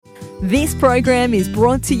This program is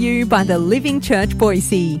brought to you by the Living Church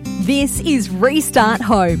Boise. This is Restart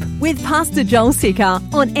Hope with Pastor Joel Sicker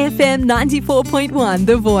on FM 94.1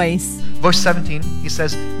 The Voice. Verse 17, he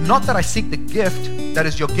says, not that I seek the gift that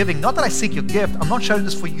is your giving, not that I seek your gift. I'm not sharing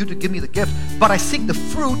this for you to give me the gift, but I seek the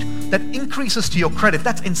fruit that increases to your credit.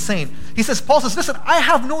 That's insane. He says, Paul says, listen, I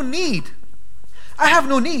have no need. I have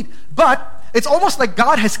no need. But it's almost like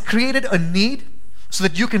God has created a need so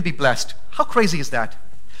that you can be blessed. How crazy is that?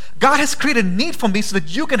 God has created a need for me so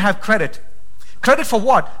that you can have credit. Credit for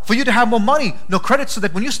what? For you to have more money. No, credit so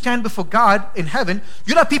that when you stand before God in heaven,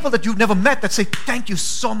 you'll have people that you've never met that say, thank you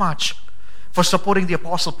so much for supporting the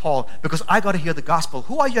Apostle Paul, because I got to hear the gospel.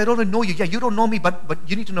 Who are you? I don't even know you. Yeah, you don't know me, but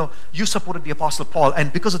you need to know you supported the Apostle Paul.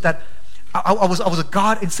 And because of that, I was a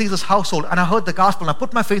guard in Caesar's household, and I heard the gospel, and I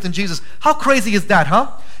put my faith in Jesus. How crazy is that,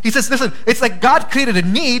 huh? He says, listen, it's like God created a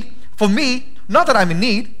need for me, not that I'm in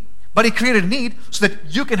need, but He created a need so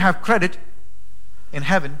that you can have credit in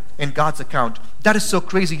heaven, in God's account. That is so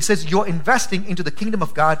crazy. He says you're investing into the kingdom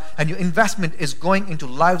of God, and your investment is going into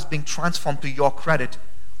lives being transformed to your credit.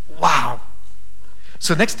 Wow.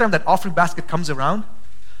 So next time that offering basket comes around,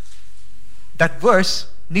 that verse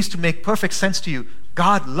needs to make perfect sense to you.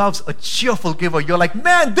 God loves a cheerful giver. You're like,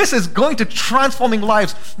 man, this is going to transforming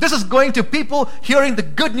lives. This is going to people hearing the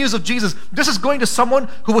good news of Jesus. This is going to someone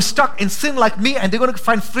who was stuck in sin like me, and they're going to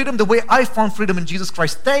find freedom the way I found freedom in Jesus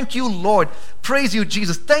Christ. Thank you, Lord. Praise you,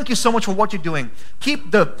 Jesus. Thank you so much for what you're doing.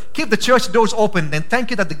 Keep the church doors open, and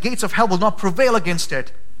thank you that the gates of hell will not prevail against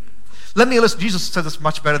it. Let me illustrate. Jesus says this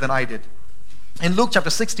much better than I did. In Luke chapter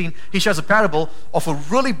 16, he shares a parable of a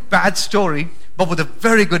really bad story, but with a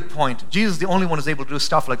very good point. Jesus is the only one who's able to do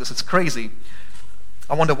stuff like this. It's crazy.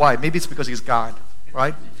 I wonder why. Maybe it's because he's God,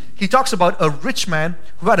 right? He talks about a rich man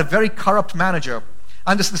who had a very corrupt manager.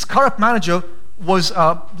 And this corrupt manager was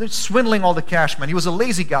swindling all the cash, man. He was a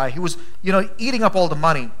lazy guy. He was, eating up all the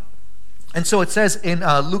money. And so it says in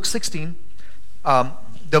Luke 16,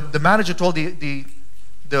 the manager told the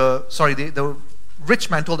rich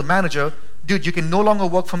man told the manager, dude, you can no longer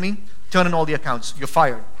work for me. Turn in all the accounts. You're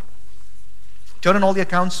fired. Turn in all the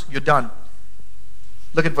accounts. You're done.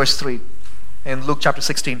 Look at verse 3 in Luke chapter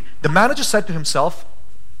 16. The manager said to himself,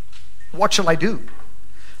 what shall I do?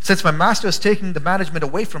 Since my master is taking the management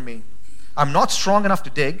away from me, I'm not strong enough to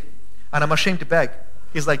dig, and I'm ashamed to beg.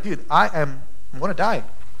 He's like, dude, I'm going to die.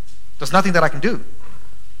 There's nothing that I can do.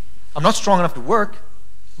 I'm not strong enough to work,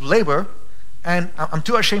 labor, and I'm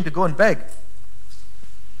too ashamed to go and beg.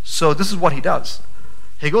 So this is what he does.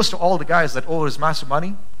 He goes to all the guys that owe his master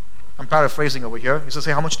money. I'm paraphrasing over here. He says,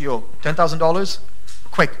 hey, how much do you owe? $10,000?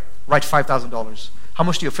 Quick, write $5,000. How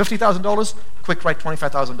much do you owe? $50,000? Quick, write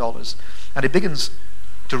 $25,000. And he begins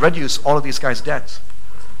to reduce all of these guys' debts.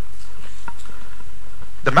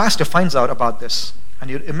 The master finds out about this. And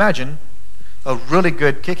you'd imagine a really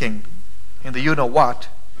good kicking in the you-know-what.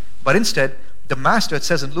 But instead, the master, it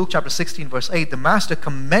says in Luke chapter 16, verse 8, the master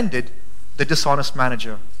commended the dishonest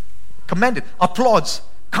manager. Commended, applauds,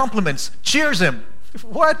 compliments, cheers him.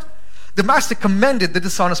 What? The master commended the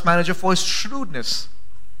dishonest manager for his shrewdness.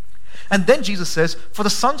 And then Jesus says, for the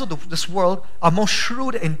sons of this world are more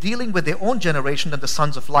shrewd in dealing with their own generation than the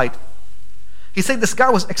sons of light. He's saying this guy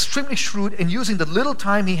was extremely shrewd in using the little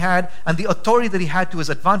time he had and the authority that he had to his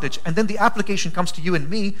advantage. And then the application comes to you and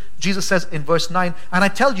me. Jesus says in verse 9, and I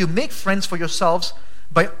tell you, make friends for yourselves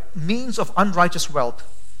by means of unrighteous wealth,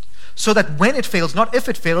 so that when it fails, not if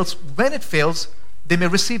it fails, when it fails, they may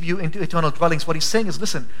receive you into eternal dwellings. What he's saying is,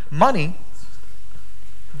 listen, money,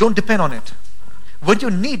 don't depend on it. When you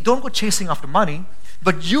need, don't go chasing after money,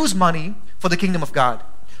 but use money for the kingdom of God.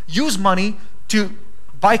 Use money to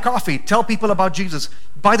buy coffee, tell people about Jesus,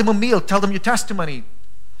 buy them a meal, tell them your testimony.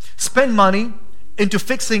 Spend money into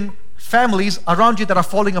fixing families around you that are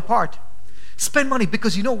falling apart. Spend money,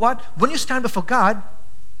 because you know what? When you stand before God,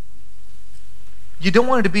 you don't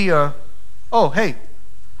want it to be oh, hey,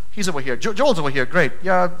 he's over here. Joel's over here. Great.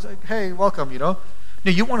 Yeah, hey, welcome, No,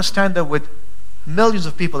 you want to stand there with millions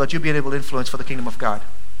of people that you'll be able to influence for the kingdom of God.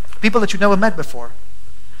 People that you never met before.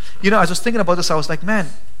 As I was thinking about this, I was like, man,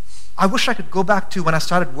 I wish I could go back to when I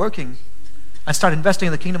started working and start investing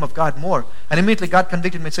in the kingdom of God more. And immediately God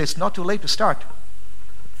convicted me and said, it's not too late to start.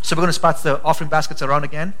 So we're going to pass the offering baskets around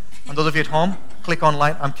again. And those of you at home, click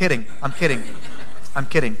online. I'm kidding.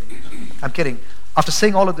 After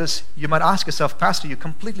saying all of this, you might ask yourself, Pastor, you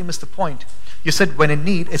completely missed the point. You said when in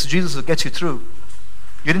need, it's Jesus who gets you through.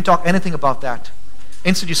 You didn't talk anything about that.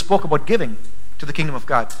 Instead, you spoke about giving. to the kingdom of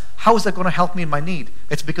God. How is that going to help me in my need?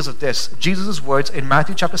 It's because of this. Jesus' words in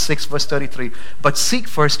Matthew chapter 6, verse 33. But seek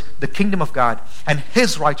first the kingdom of God and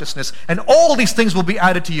His righteousness, and all these things will be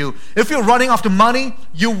added to you. If you're running after money,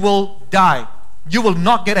 you will die. You will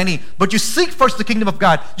not get any. But you seek first the kingdom of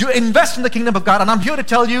God. You invest in the kingdom of God. And I'm here to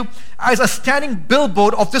tell you, as a standing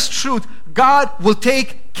billboard of this truth, God will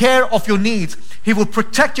take care of your needs. He will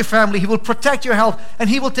protect your family. He will protect your health. And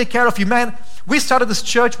He will take care of you. Man, we started this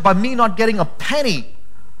church by me not getting a penny.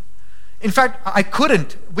 In fact, I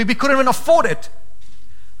couldn't. We couldn't even afford it.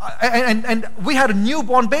 And we had a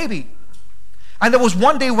newborn baby. And there was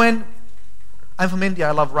one day when, I'm from India,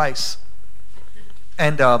 I love rice.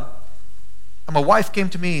 And my wife came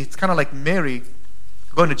to me, it's kind of like Mary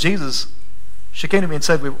going to Jesus. She came to me and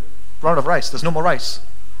said, we're out of rice. There's no more rice.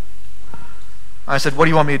 I said, what do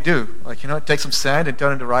you want me to do? Like, take some sand and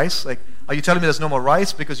turn it into rice? Like, are you telling me there's no more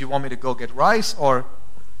rice because you want me to go get rice? Or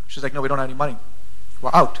she's like, no, we don't have any money.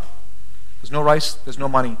 We're out. There's no rice, there's no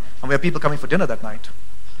money. And we have people coming for dinner that night.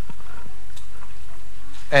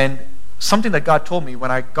 And something that God told me when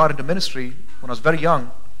I got into ministry, when I was very young,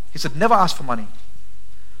 He said, never ask for money.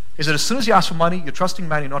 He said, as soon as you ask for money, you're trusting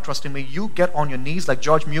man, you're not trusting me. You get on your knees, like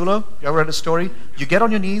George Mueller. You ever read his story? You get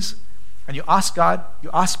on your knees and you ask God, you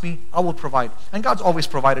ask me, I will provide. And God's always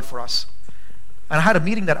provided for us. And I had a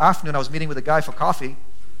meeting that afternoon. I was meeting with a guy for coffee.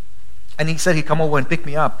 And he said he'd come over and pick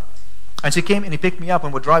me up. And so he came and he picked me up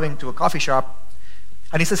and we're driving to a coffee shop.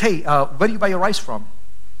 And he says, hey, where do you buy your rice from?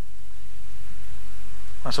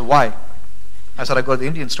 I said, why? I said, I go to the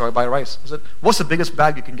Indian store, I buy rice. I said, what's the biggest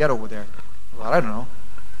bag you can get over there? Well, I don't know.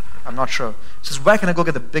 I'm not sure. He says, where can I go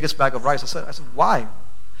get the biggest bag of rice? I said, why?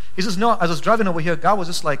 He says, no, as I was driving over here, God was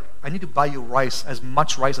just like, I need to buy you rice, as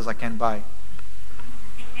much rice as I can buy.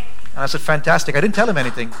 And I said, fantastic. I didn't tell him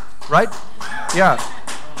anything, right? Yeah.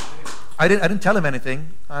 I didn't tell him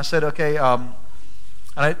anything. I said, okay, and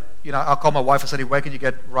I'll call my wife. I said, hey, where can you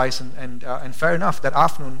get rice? And fair enough, that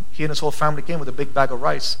afternoon, he and his whole family came with a big bag of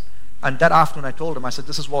rice. And that afternoon, I told him, I said,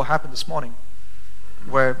 this is what happened this morning,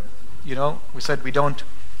 where, we said we don't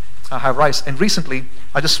have rice. And recently,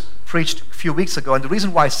 I just preached a few weeks ago, and the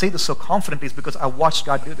reason why I say this so confidently is because I watched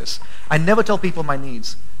God do this. I never tell people my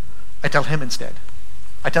needs. I tell Him instead.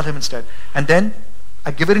 And then I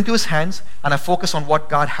give it into His hands, and I focus on what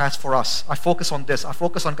God has for us. I focus on this. I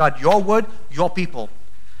focus on God, your word, your people.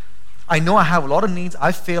 I know I have a lot of needs.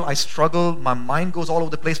 I fail. I struggle. My mind goes all over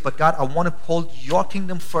the place. But God, I want to hold your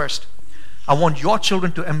kingdom first. I want your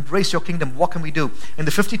children to embrace your kingdom. What can we do? In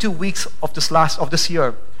the 52 weeks of this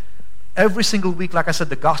year, every single week, like I said,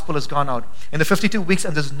 the gospel has gone out. In the 52 weeks,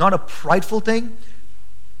 and this is not a prideful thing,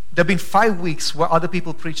 there have been 5 weeks where other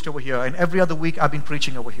people preached over here, and every other week I've been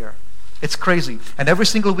preaching over here. It's crazy. And every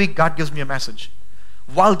single week, God gives me a message.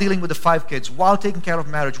 While dealing with the 5 kids, while taking care of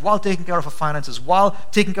marriage, while taking care of our finances, while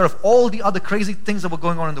taking care of all the other crazy things that were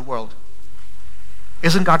going on in the world.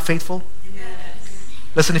 Isn't God faithful? Yes.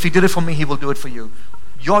 Listen, if He did it for me, He will do it for you.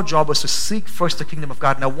 Your job is to seek first the kingdom of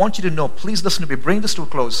God. And I want you to know, please listen to me, bring this to a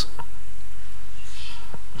close.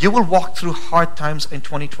 You will walk through hard times in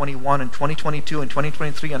 2021 and 2022 and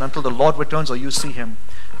 2023 and until the Lord returns or you see Him.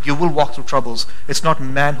 You will walk through troubles. It's not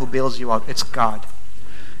man who bails you out, it's God.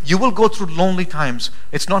 You will go through lonely times.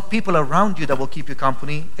 It's not people around you that will keep you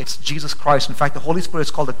company. It's Jesus Christ. In fact, the Holy Spirit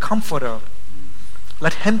is called the Comforter.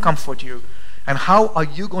 Let Him comfort you. And how are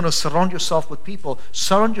you going to surround yourself with people?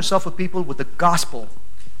 Surround yourself with people with the gospel.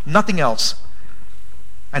 Nothing else.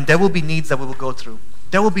 And there will be needs that we will go through.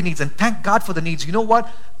 There will be needs. And thank God for the needs. You know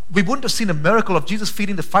what? We wouldn't have seen a miracle of Jesus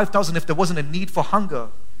feeding the 5,000 if there wasn't a need for hunger.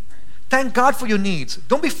 Thank God for your needs.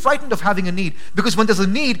 Don't be frightened of having a need, because when there's a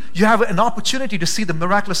need, you have an opportunity to see the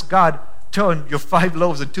miraculous God turn your 5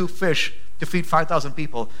 loaves and 2 fish to feed 5,000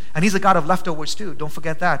 people. And He's a God of leftovers too. Don't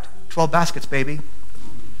forget that. 12 baskets, baby.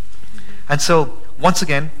 And so, once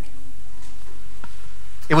again,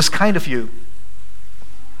 it was kind of you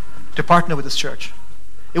to partner with this church.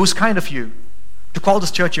 It was kind of you to call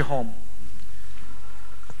this church your home,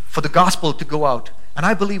 for the gospel to go out. And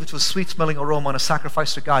I believe it was a sweet-smelling aroma and a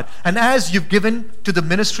sacrifice to God. And as you've given to the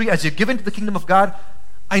ministry, as you've given to the kingdom of God,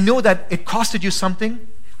 I know that it costed you something,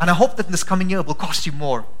 and I hope that in this coming year it will cost you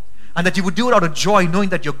more. And that you would do it out of joy, knowing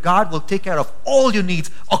that your God will take care of all your needs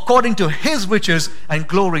according to His riches and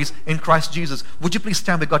glories in Christ Jesus. Would you please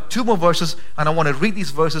stand? We've got 2 more verses, and I want to read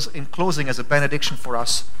these verses in closing as a benediction for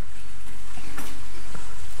us.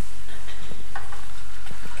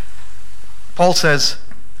 Paul says,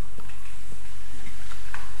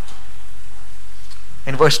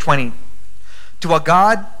 in verse 20, to our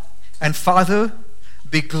God and Father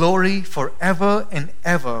be glory forever and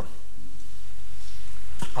ever.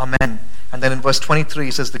 Amen. And then in verse 23,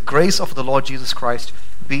 he says, the grace of the Lord Jesus Christ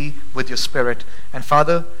be with your spirit. And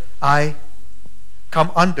Father, I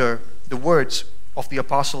come under the words of the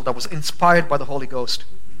apostle that was inspired by the Holy Ghost.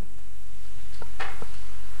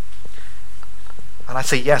 And I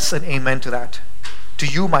say yes and amen to that. To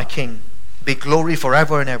you, my King, be glory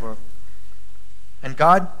forever and ever. And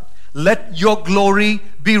God, let your glory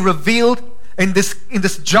be revealed in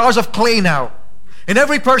this jars of clay now. In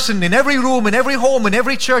every person, in every room, in every home, in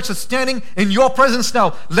every church that's standing in your presence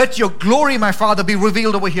now, let your glory, my Father, be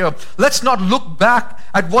revealed over here. Let's not look back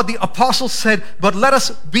at what the apostles said, but let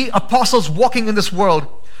us be apostles walking in this world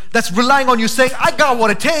that's relying on you, saying, I got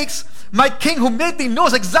what it takes. My King who made me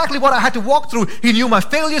knows exactly what I had to walk through. He knew my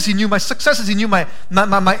failures, he knew my successes, he knew my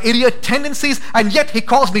idiot tendencies, and yet he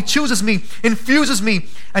calls me, chooses me, infuses me,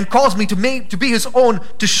 and calls me to be his own,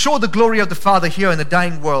 to show the glory of the Father here in the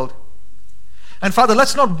dying world. And Father,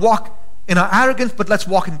 let's not walk in our arrogance, but let's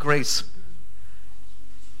walk in grace.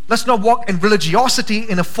 Let's not walk in religiosity,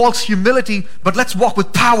 in a false humility, but let's walk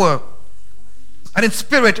with power and in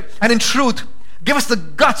spirit and in truth. Give us the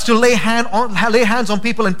guts to lay hands on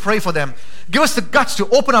people and pray for them. Give us the guts to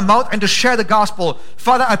open our mouth and to share the gospel.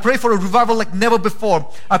 Father, I pray for a revival like never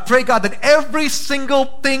before. I pray, God, that every single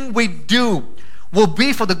thing we do will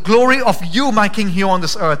be for the glory of you, my King, here on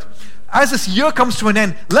this earth. As this year comes to an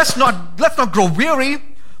end, let's not grow weary,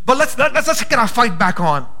 but let's get our fight back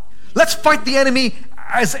on. Let's fight the enemy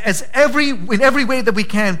in every way that we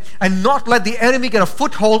can, and not let the enemy get a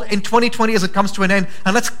foothold in 2020 as it comes to an end.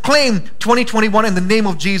 And let's claim 2021 in the name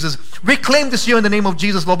of Jesus. We claim this year in the name of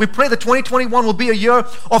Jesus, Lord. We pray that 2021 will be a year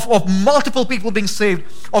of multiple people being saved,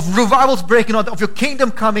 of revivals breaking out, of your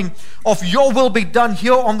kingdom coming, of your will be done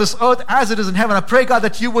here on this earth as it is in heaven. I pray, God,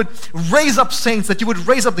 that you would raise up saints, that you would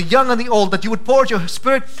raise up the young and the old, that you would pour out your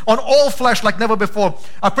spirit on all flesh like never before.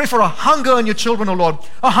 I pray for a hunger in your children, O Lord,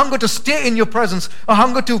 a hunger to stay in your presence, a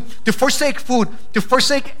hunger to forsake food, to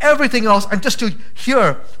forsake everything else, and just to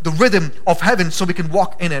hear the rhythm of heaven so we can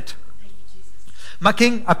walk in it. My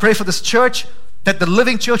King, I pray for this church, that the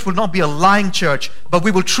living church will not be a lying church, but we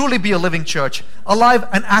will truly be a living church, alive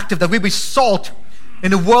and active, that we be salt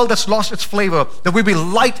in a world that's lost its flavor, that we be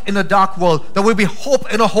light in a dark world, that we be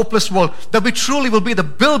hope in a hopeless world, that we truly will be the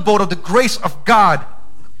billboard of the grace of God.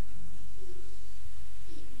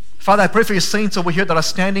 Father, I pray for your saints over here that are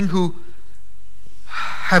standing who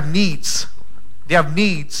have needs. They have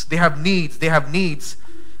needs. They have needs. They have needs.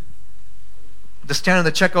 They stand in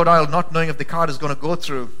the checkout aisle not knowing if the card is going to go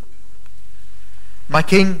through. My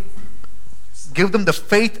King, give them the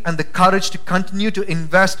faith and the courage to continue to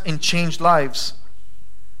invest in changed lives.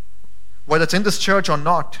 Whether it's in this church or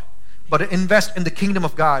not, but invest in the kingdom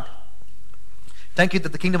of God. Thank you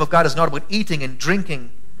that the kingdom of God is not about eating and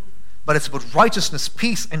drinking, but it's about righteousness,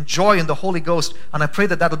 peace, and joy in the Holy Ghost. And I pray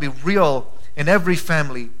that that will be real in every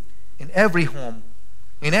family, in every home,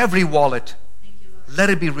 in every wallet. Let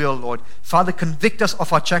it be real, Lord. Father, convict us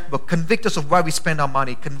of our checkbook. Convict us of where we spend our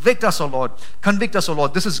money. Convict us, O Lord. Convict us, O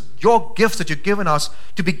Lord. This is your gifts that you've given us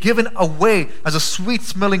to be given away as a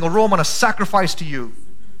sweet-smelling aroma and a sacrifice to you.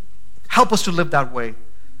 Help us to live that way,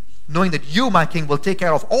 knowing that you, my King, will take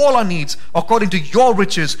care of all our needs according to your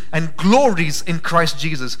riches and glories in Christ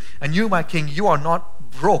Jesus. And you, my King, you are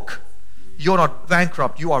not broke. You're not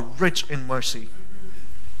bankrupt. You are rich in mercy.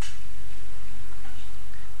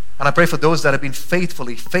 And I pray for those that have been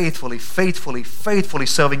faithfully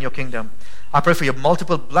serving your kingdom. I pray for your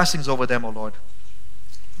multiple blessings over them, O Lord.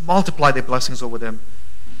 Multiply their blessings over them.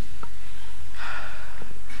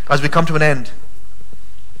 As we come to an end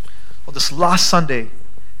of this last Sunday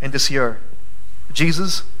in this year,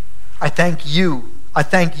 Jesus, I thank you. I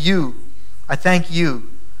thank you. I thank you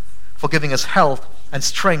for giving us health and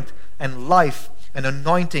strength and life and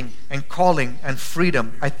anointing and calling and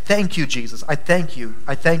freedom. I thank you, Jesus. I thank you.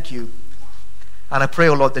 I thank you. And I pray,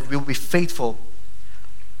 O Lord, that we will be faithful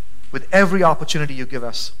with every opportunity you give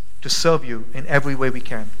us to serve you in every way we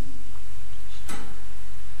can.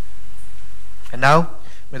 And now,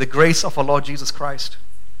 may the grace of our Lord Jesus Christ,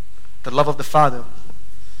 the love of the Father,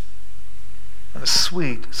 and the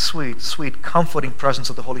sweet, sweet, sweet, comforting presence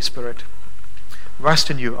of the Holy Spirit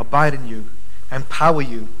rest in you, abide in you, empower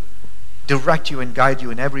you, direct you and guide you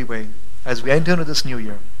in every way as we enter into this new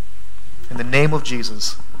year. In the name of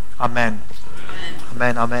Jesus, amen.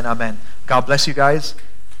 Amen, amen, amen. God bless you guys.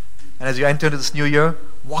 And as you enter into this new year,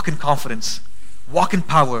 walk in confidence, walk in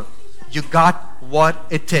power. You got what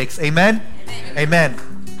it takes. Amen? Amen.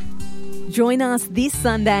 Join us this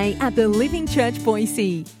Sunday at the Living Church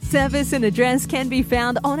Boise. Service and address can be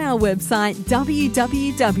found on our website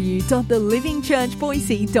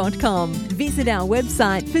www.thelivingchurchboise.com. Visit our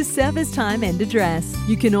website for service time and address.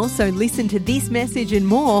 You can also listen to this message and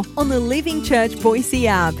more on the Living Church Boise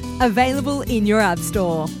app, available in your app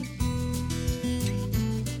store.